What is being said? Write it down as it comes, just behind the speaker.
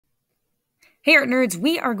Hey, art nerds,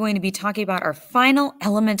 we are going to be talking about our final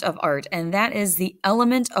element of art, and that is the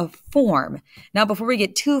element of form. Now, before we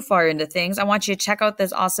get too far into things, I want you to check out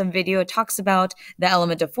this awesome video. It talks about the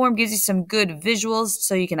element of form, gives you some good visuals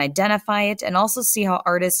so you can identify it, and also see how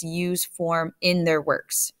artists use form in their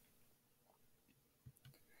works.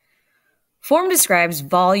 Form describes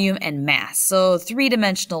volume and mass, so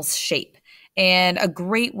three-dimensional shape. And a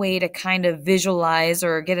great way to kind of visualize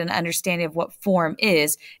or get an understanding of what form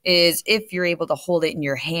is if you're able to hold it in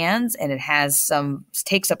your hands and it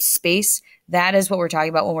takes up space. That is what we're talking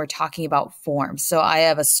about when we're talking about form. So I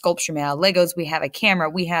have a sculpture made out of Legos. We have a camera.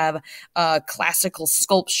 We have a classical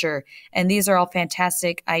sculpture. And these are all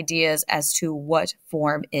fantastic ideas as to what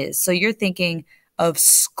form is. So you're thinking of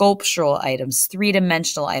sculptural items,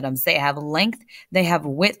 three-dimensional items. They have length, they have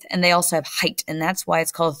width, and they also have height. And that's why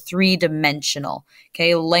it's called three-dimensional.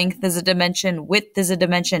 Okay, length is a dimension, width is a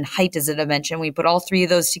dimension, height is a dimension. When you put all three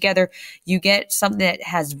of those together, you get something that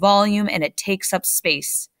has volume and it takes up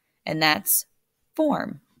space. And that's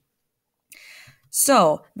form.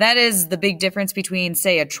 So that is the big difference between,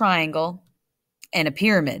 say, a triangle and a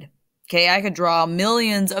pyramid. Okay, I could draw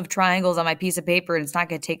millions of triangles on my piece of paper and it's not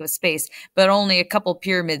going to take up space, but only a couple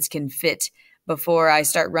pyramids can fit before I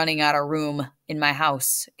start running out of room in my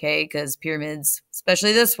house. Okay, because pyramids,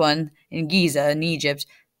 especially this one in Giza in Egypt,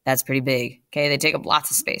 that's pretty big. Okay, they take up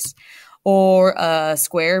lots of space. Or a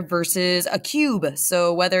square versus a cube.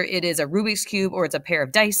 So whether it is a Rubik's Cube or it's a pair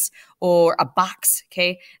of dice or a box,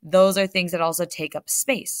 okay, those are things that also take up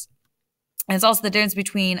space. And it's also the difference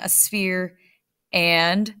between a sphere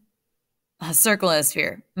and a circle and a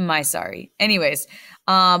sphere. Anyways,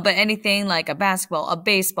 but anything like a basketball, a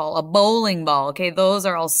baseball, a bowling ball, okay, those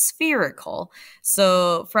are all spherical.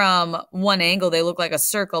 So from one angle, they look like a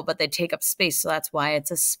circle, but they take up space. So that's why it's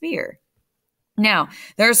a sphere. Now,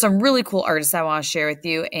 there are some really cool artists I want to share with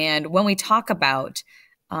you. And when we talk about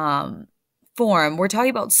form, we're talking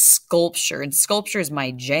about sculpture, and sculpture is my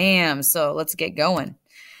jam. So let's get going.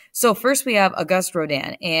 So first we have Auguste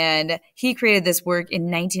Rodin, and he created this work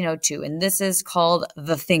in 1902, and this is called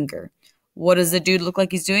The Thinker. What does the dude look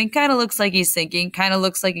like he's doing? Kind of looks like he's thinking, kind of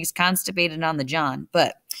looks like he's constipated on the john.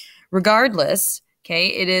 But regardless, okay,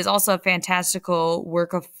 it is also a fantastical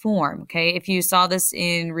work of form, okay? If you saw this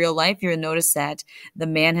in real life, you'll notice that the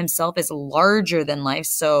man himself is larger than life,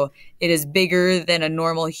 so it is bigger than a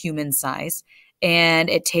normal human size, and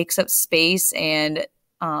it takes up space, and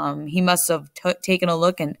he must have taken a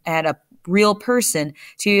look at a real person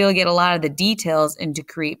to be able to get a lot of the details and to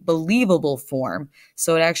create believable form.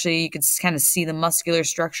 So it actually, you could kind of see the muscular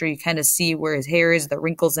structure. You kind of see where his hair is, the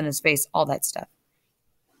wrinkles in his face, all that stuff.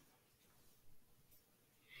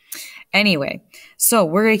 Anyway, so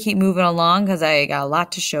we're going to keep moving along because I got a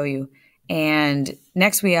lot to show you. And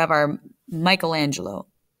next we have our Michelangelo.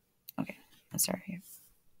 Okay, let's start here.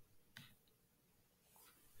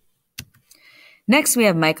 Next, we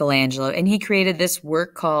have Michelangelo, and he created this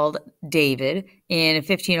work called David in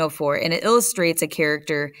 1504, and it illustrates a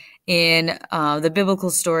character in the biblical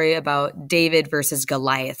story about David versus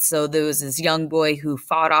Goliath. So there was this young boy who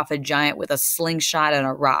fought off a giant with a slingshot and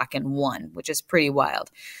a rock and won, which is pretty wild.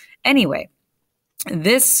 Anyway,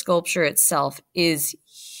 this sculpture itself is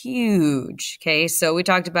huge. Okay, so we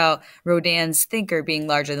talked about Rodin's Thinker being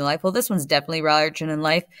larger than life. Well, this one's definitely larger than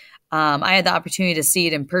life. I had the opportunity to see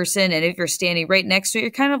it in person, and if you're standing right next to it, you're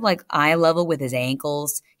kind of like eye level with his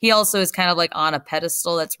ankles. He also is kind of like on a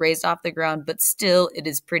pedestal that's raised off the ground, but still it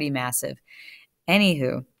is pretty massive.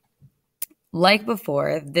 Anywho, like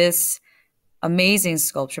before, this amazing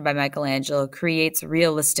sculpture by Michelangelo creates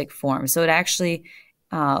realistic form. So it actually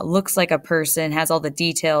looks like a person, has all the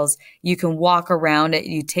details. You can walk around it.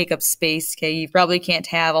 You take up space. Okay, you probably can't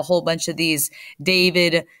have a whole bunch of these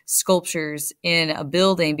David sculptures in a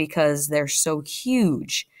building because they're so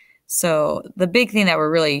huge. So the big thing that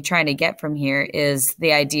we're really trying to get from here is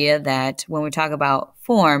the idea that when we talk about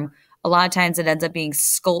form, a lot of times it ends up being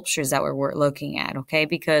sculptures that we're looking at, okay?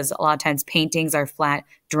 Because a lot of times paintings are flat,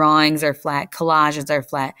 drawings are flat, collages are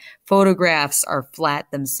flat, photographs are flat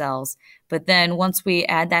themselves. But then once we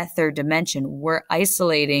add that third dimension, we're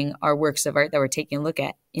isolating our works of art that we're taking a look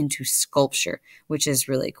at into sculpture, which is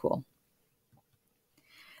really cool.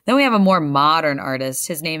 Then we have a more modern artist.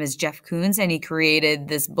 His name is Jeff Koons, and he created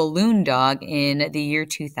this balloon dog in the year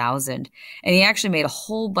 2000. And he actually made a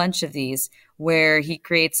whole bunch of these where he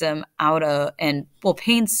creates them out of and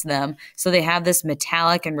paints them so they have this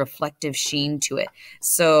metallic and reflective sheen to it.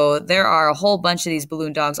 So there are a whole bunch of these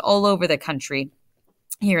balloon dogs all over the country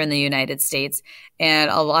here in the United States,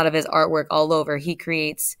 and a lot of his artwork all over. He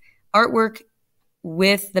creates artwork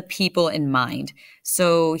with the people in mind.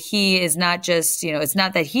 So he is not just, it's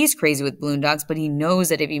not that he's crazy with balloon dogs, but he knows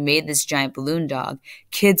that if he made this giant balloon dog,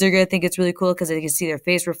 kids are going to think it's really cool because they can see their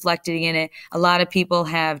face reflected in it. A lot of people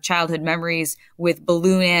have childhood memories with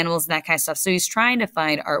balloon animals and that kind of stuff. So he's trying to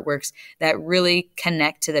find artworks that really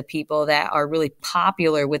connect to the people, that are really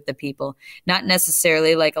popular with the people, not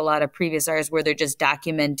necessarily like a lot of previous artists where they're just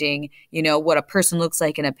documenting, what a person looks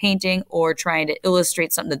like in a painting or trying to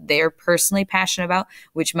illustrate something that they're personally passionate about,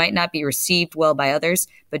 which might not be received well by others.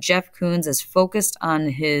 But Jeff Koons is focused on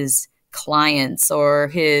his clients or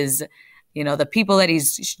his, the people that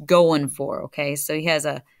he's going for. Okay. So he has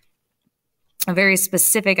a very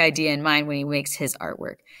specific idea in mind when he makes his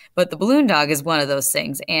artwork. But the balloon dog is one of those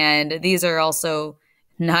things. And these are also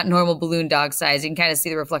not normal balloon dog size. You can kind of see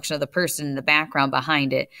the reflection of the person in the background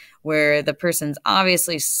behind it, where the person's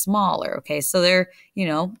obviously smaller. Okay. So they're,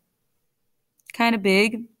 kind of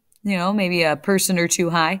big, maybe a person or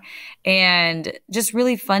two high, and just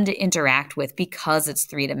really fun to interact with because it's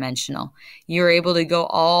three-dimensional. You're able to go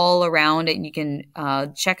all around it, and you can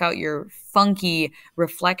check out your funky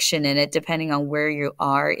reflection in it depending on where you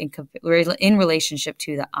are in relationship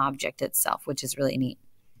to the object itself, which is really neat.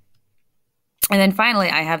 And then finally,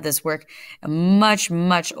 I have this work, a much,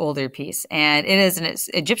 much older piece, and it is an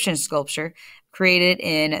Egyptian sculpture created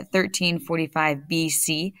in 1345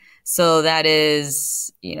 BC. So that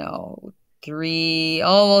is, almost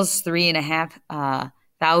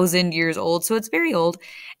 3,500 years old. So it's very old.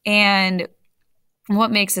 And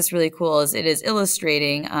what makes this really cool is it is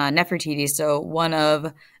illustrating Nefertiti, so one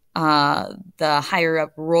of the higher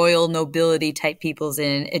up royal nobility type peoples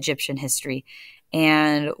in Egyptian history.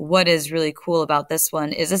 And what is really cool about this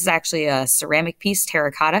one is this is actually a ceramic piece,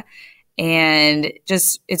 terracotta. And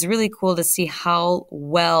it's really cool to see how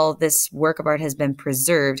well this work of art has been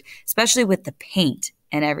preserved, especially with the paint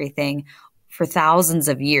and everything for thousands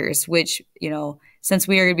of years, which, since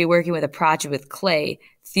we are going to be working with a project with clay,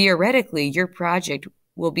 theoretically, your project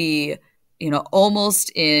will be,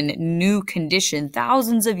 almost in new condition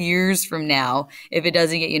thousands of years from now if it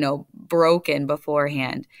doesn't get, broken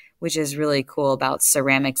beforehand, which is really cool about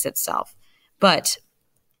ceramics itself. But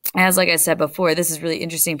like I said before, this is really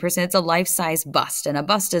interesting person. It's a life-size bust, and a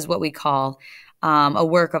bust is what we call a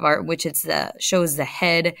work of art, which shows the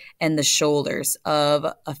head and the shoulders of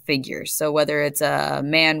a figure. So whether it's a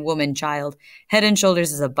man, woman, child, head and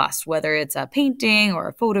shoulders is a bust. Whether it's a painting or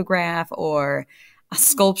a photograph or a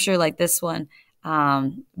sculpture like this one,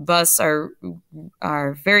 busts are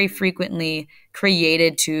very frequently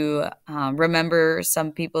created to remember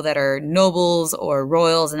some people that are nobles or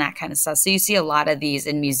royals and that kind of stuff. So you see a lot of these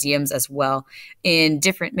in museums as well,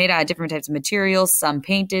 made out of different types of materials, some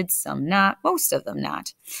painted, some not, most of them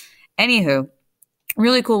not. Anywho,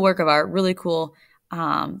 really cool work of art, really cool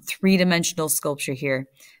three-dimensional sculpture here.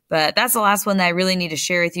 But that's the last one that I really need to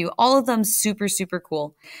share with you. All of them super, super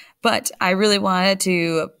cool. But I really wanted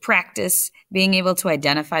to practice being able to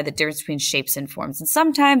identify the difference between shapes and forms. And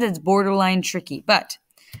sometimes it's borderline tricky, but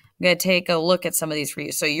I'm going to take a look at some of these for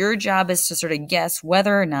you. So your job is to sort of guess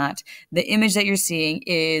whether or not the image that you're seeing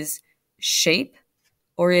is shape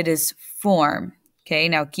or it is form. Okay,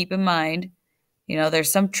 now keep in mind,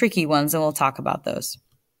 there's some tricky ones and we'll talk about those.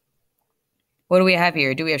 What do we have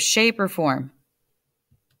here? Do we have shape or form?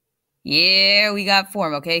 Yeah, we got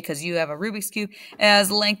form, okay? Because you have a Rubik's Cube as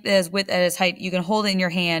length, as width, as height. You can hold it in your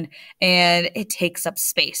hand, and it takes up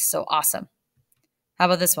space. So awesome. How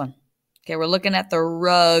about this one? Okay, we're looking at the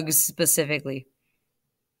rugs specifically.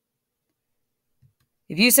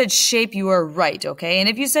 If you said shape, you are right, okay? And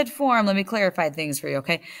if you said form, let me clarify things for you,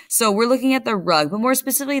 okay? So we're looking at the rug, but more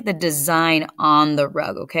specifically the design on the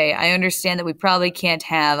rug, okay? I understand that we probably can't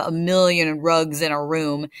have a million rugs in a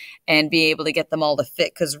room and be able to get them all to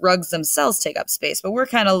fit because rugs themselves take up space, but we're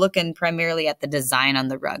kind of looking primarily at the design on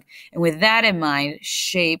the rug. And with that in mind,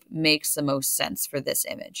 shape makes the most sense for this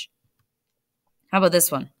image. How about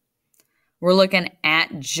this one? We're looking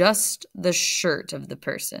at just the shirt of the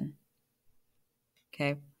person.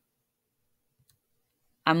 Okay.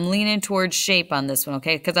 I'm leaning towards shape on this one,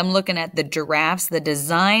 okay? Because I'm looking at the giraffes, the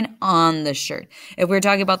design on the shirt. If we're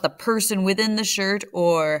talking about the person within the shirt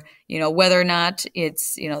or, whether or not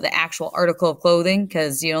it's, the actual article of clothing,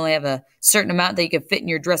 because you only have a certain amount that you can fit in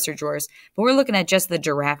your dresser drawers. But we're looking at just the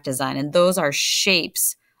giraffe design, and those are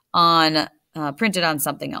shapes printed on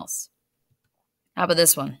something else. How about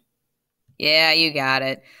this one? Yeah, you got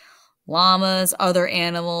it. Llamas, other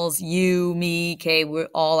animals, you, me, okay, we're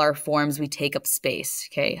all our forms, we take up space,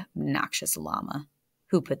 okay? Obnoxious llama.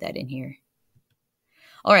 Who put that in here?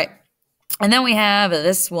 All right, and then we have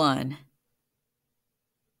this one.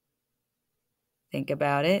 Think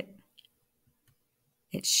about it.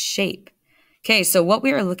 It's shape. Okay, so what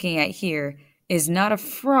we are looking at here is not a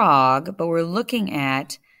frog, but we're looking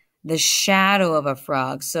at the shadow of a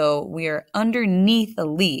frog. So we are underneath a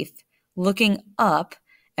leaf looking up,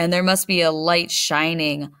 and there must be a light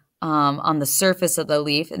shining on the surface of the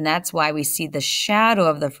leaf, and that's why we see the shadow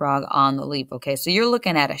of the frog on the leaf. Okay, so you're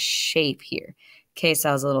looking at a shape here. In case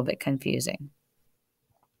that was a little bit confusing.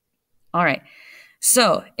 All right.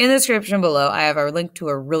 So in the description below, I have a link to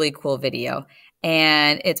a really cool video,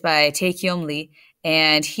 and it's by Taekyum Lee,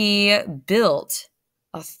 and he built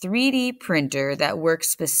a 3D printer that works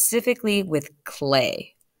specifically with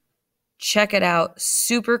clay. Check it out.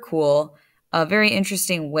 Super cool. A very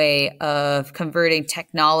interesting way of converting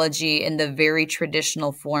technology in the very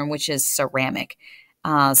traditional form, which is ceramic.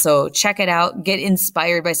 So check it out. Get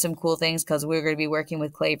inspired by some cool things because we're going to be working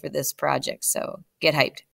with clay for this project. So get hyped.